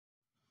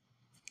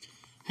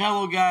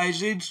Hello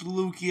guys, it's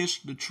Lucas,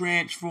 the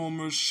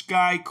Transformers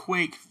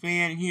Skyquake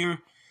fan here,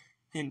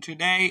 and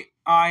today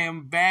I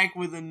am back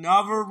with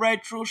another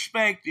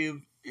retrospective.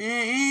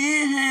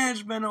 It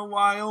has been a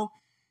while,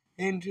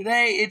 and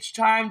today it's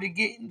time to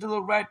get into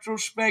the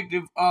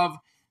retrospective of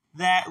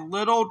that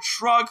little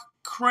truck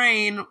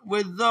crane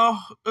with the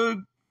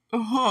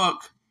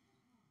hook,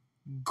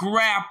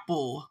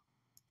 Grapple.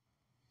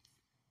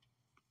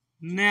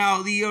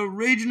 Now, the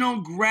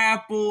original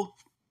Grapple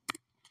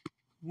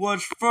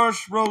was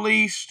first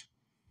released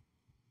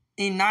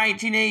in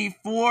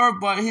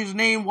 1984, but his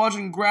name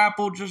wasn't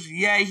Grapple just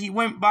yet. He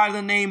went by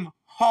the name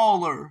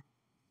Hauler.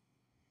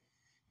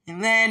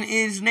 And then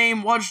his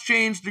name was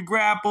changed to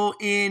Grapple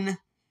in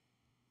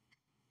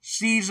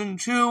Season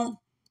 2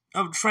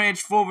 of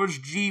Transformers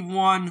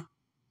G1,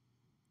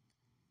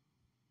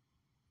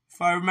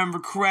 if I remember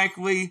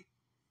correctly.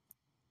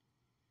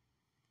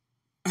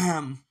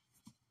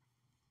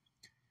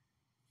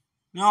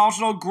 And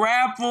also,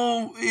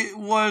 Grapple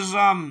was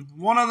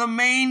one of the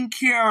main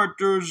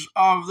characters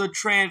of the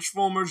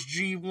Transformers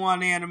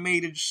G1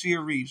 animated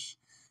series.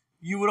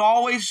 You would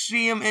always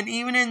see him, and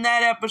even in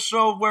that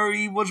episode where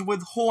he was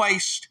with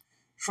Hoist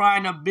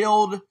trying to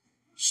build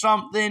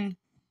something,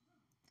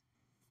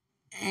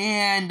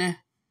 and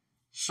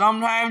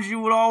sometimes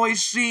you would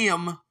always see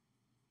him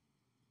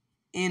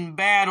in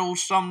battle,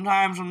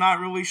 sometimes I'm not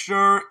really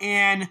sure,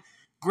 and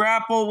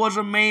Grapple was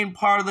a main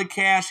part of the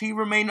cast. He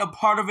remained a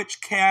part of its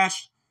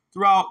cast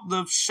throughout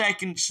the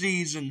second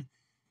season.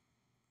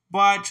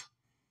 But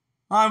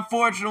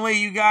unfortunately,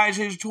 you guys,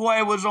 his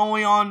toy was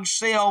only on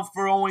sale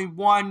for only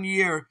 1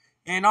 year.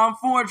 And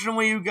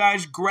unfortunately, you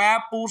guys,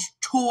 Grapple's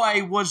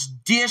toy was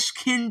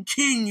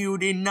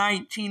discontinued in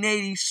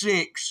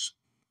 1986,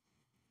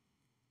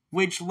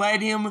 which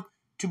led him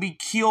to be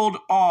killed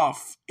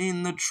off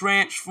in the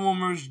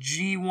Transformers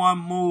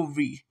G1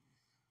 movie.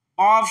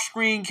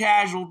 Off-screen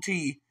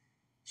casualty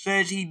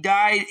says he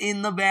died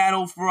in the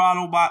battle for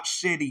Autobot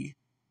City.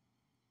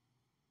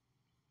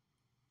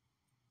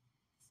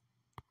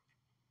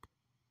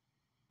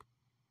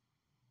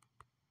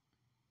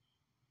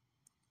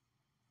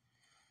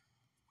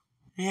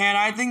 And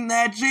I think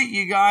that's it,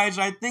 you guys.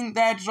 I think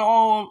that's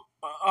all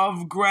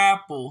of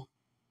Grapple.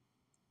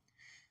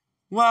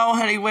 Well,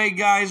 anyway,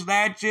 guys,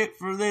 that's it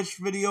for this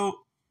video.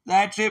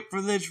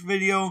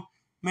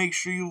 Make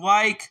sure you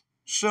like,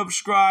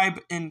 subscribe,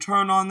 and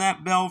turn on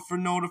that bell for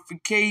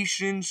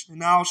notifications.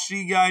 And I'll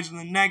see you guys in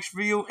the next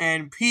video.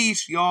 And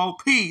peace, y'all.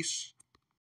 Peace.